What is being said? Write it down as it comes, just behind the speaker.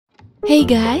Hey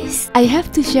guys, I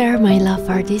have to share my love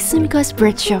for this Sumikkos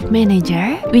bread shop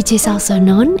manager, which is also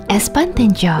known as PAN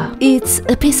TENCHO. It's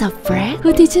a piece of bread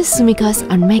who teaches Sumikkos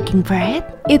on making bread.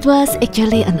 It was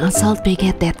actually an unsalted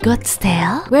baguette that got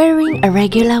stale, wearing a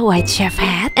regular white chef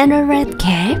hat and a red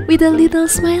cap with a little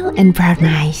smile and brown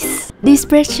eyes. This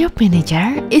bread shop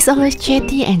manager is always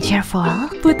chatty and cheerful,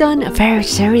 put on a very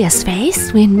serious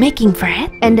face when making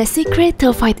bread, and the secret to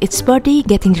avoid its body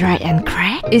getting dry and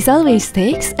cracked is always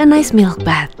takes a nice milk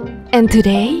bath. And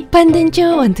today, PAN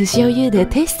TENCHO want to show you the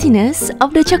tastiness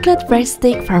of the chocolate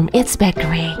breadstick from its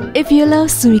bakery. If you love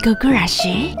Sumikko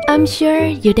Gurashi, I'm sure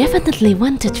you definitely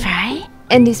want to try.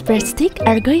 And these breadsticks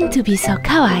are going to be so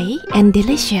kawaii and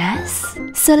delicious.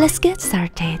 So let's get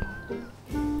started.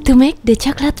 To make the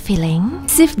chocolate filling,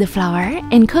 sieve the flour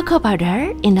and cocoa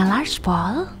powder in a large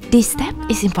bowl. This step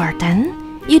is important.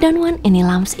 You don't want any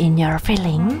lumps in your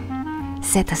filling.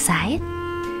 Set aside.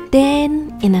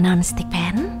 Then, in a non-stick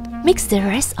pan, mix the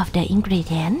rest of the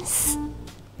ingredients.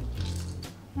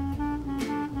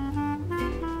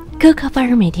 Cook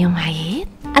over medium-high heat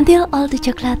until all the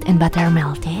chocolate and butter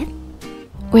melted.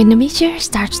 When the mixture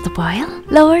starts to boil,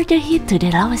 lower the heat to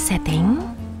the lowest setting.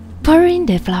 Pour in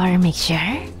the flour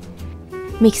mixture.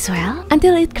 Mix well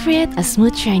until it creates a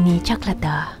smooth, shiny chocolate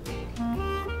dough.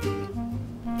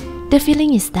 The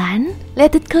filling is done.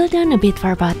 Let it cool down a bit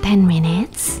for about 10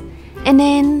 minutes. And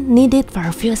then knead it for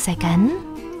a few seconds.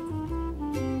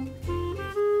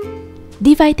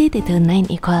 Divide it into 9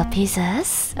 equal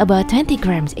pieces, about 20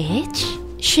 grams each.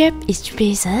 Shape each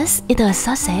pieces into a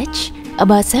sausage,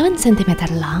 about 7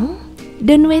 cm long.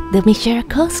 Don't wait the mixture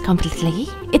cools completely.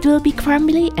 It will be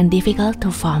crumbly and difficult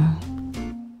to form.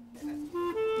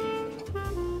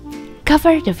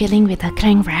 Cover the filling with a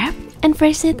cling wrap and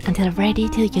press it until ready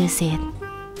to use it.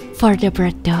 For the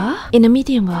bread dough, in a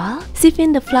medium bowl, sieve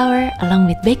in the flour along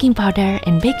with baking powder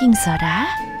and baking soda.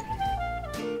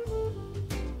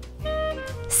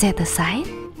 Set aside.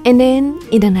 And then,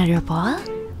 in another bowl,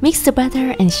 mix the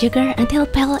butter and sugar until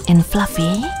pale and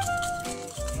fluffy.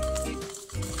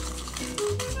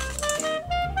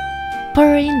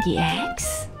 Pour in the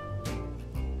eggs.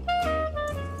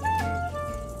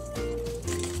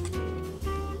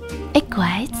 Egg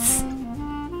whites.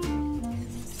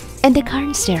 And the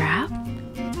corn syrup.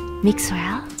 Mix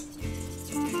well.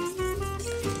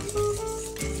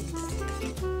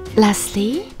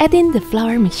 Lastly, add in the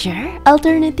flour mixture,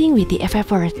 alternating with the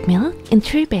evaporated milk in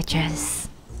 3 batches.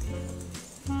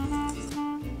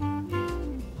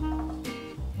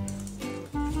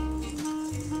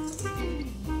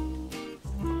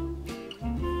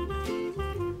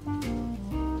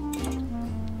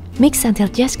 Mix until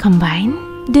just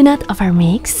combined. Do not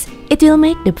overmix, it will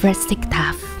make the breadstick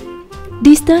tough.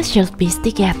 This dough should be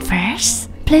sticky at first.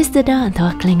 Place the dough onto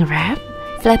a cling wrap,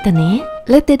 flatten it,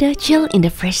 let the dough chill in the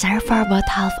freezer for about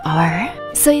half hour,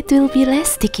 so it will be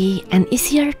less sticky and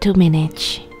easier to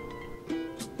manage.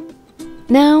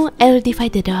 Now, I will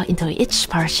divide the dough into each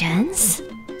portions.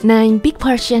 9 big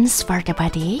portions for the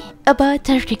body, about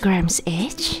 30 grams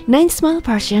each. 9 small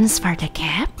portions for the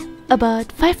cap,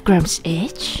 about 5 grams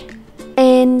each.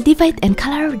 And divide and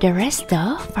color the rest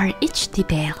dough for each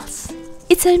details.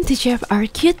 It's time to shape our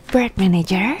cute bread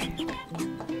manager.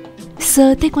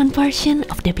 So take 1 portion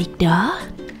of the big dough,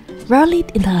 roll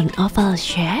it into an oval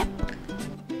shape.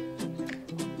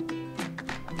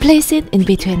 Place it in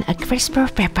between a crisper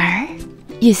paper.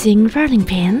 Using rolling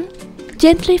pin,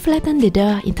 gently flatten the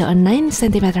dough into a 9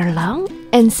 cm long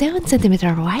and 7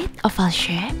 cm wide oval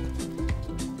shape.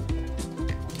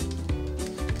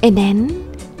 And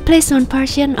then, place 1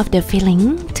 portion of the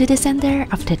filling to the center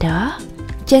of the dough.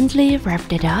 Gently wrap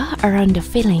the dough around the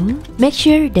filling. Make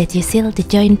sure that you seal the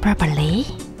joint properly.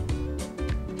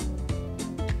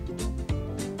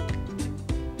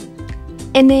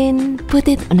 And then put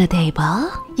it on a table.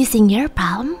 Using your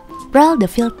palm, roll the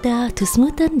filled dough to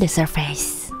smoothen the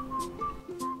surface.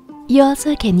 You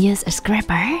also can use a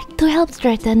scraper to help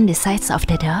straighten the sides of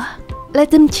the dough. Let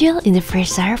them chill in the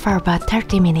freezer for about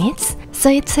 30 minutes so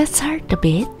it sets hard a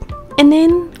bit. And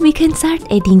then we can start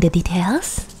adding the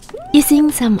details.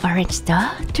 Using some orange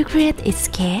dough to create its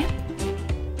cape.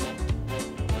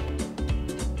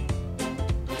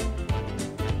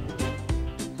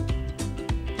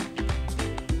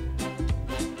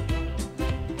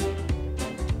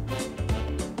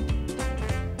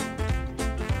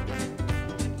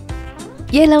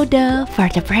 Yellow dough for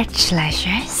the bread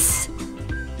slashes.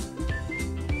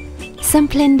 Some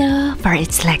plain dough for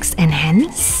its legs and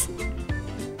hands.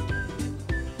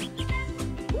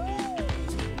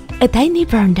 A tiny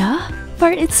brown dough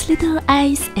for its little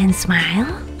eyes and smile.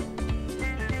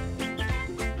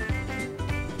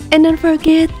 And don't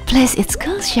forget, place its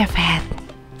cool chef hat.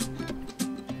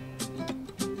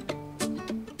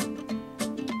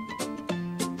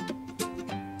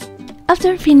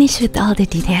 After finished with all the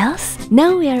details,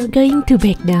 now we are going to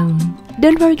bake them.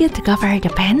 Don't forget to cover the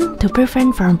pan to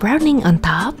prevent from browning on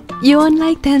top. You won't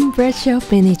like 10 bread shop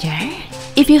manager?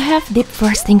 If you have deep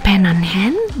frosting pan on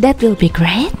hand, that will be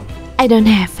great. I don't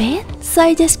have it, so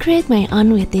I just create my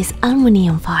own with this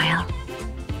aluminum foil.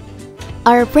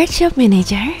 Our bread shop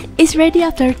manager is ready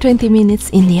after 20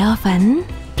 minutes in the oven.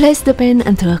 Place the pan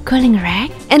onto a cooling rack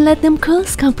and let them cool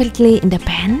completely in the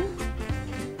pan.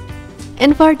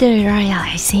 And for the royal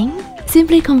icing,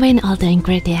 simply combine all the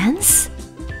ingredients.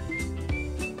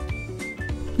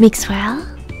 Mix well.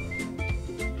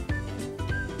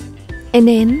 And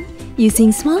then,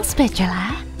 using small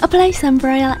spatula, apply some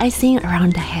royal icing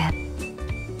around the head.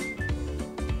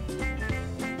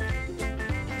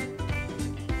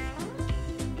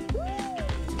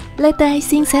 Let the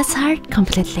icing set hard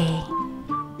completely.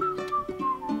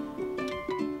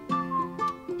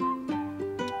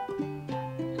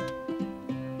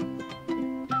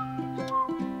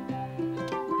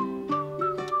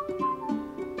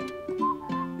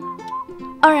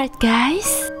 Alright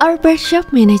guys, our bread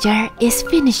shop manager is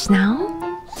finished now.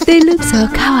 They look so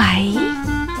kawaii.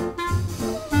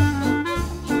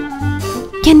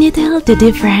 Can you tell the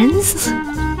difference?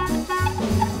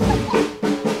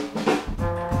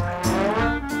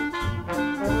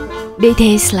 They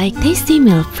taste like tasty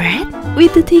milk bread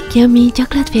with the thick yummy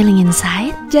chocolate filling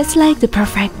inside, just like the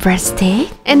perfect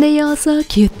breadstick. And they also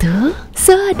cute too,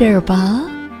 so adorable.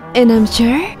 And I'm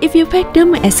sure if you pack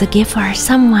them as a gift for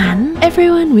someone,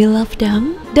 everyone will love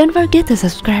them. Don't forget to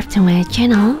subscribe to my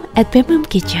channel at BEMBUM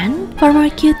Kitchen for more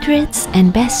cute treats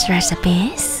and best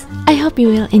recipes. I hope you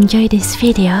will enjoy this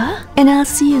video, and I'll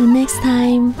see you next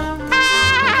time.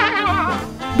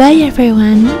 Bye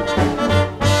everyone!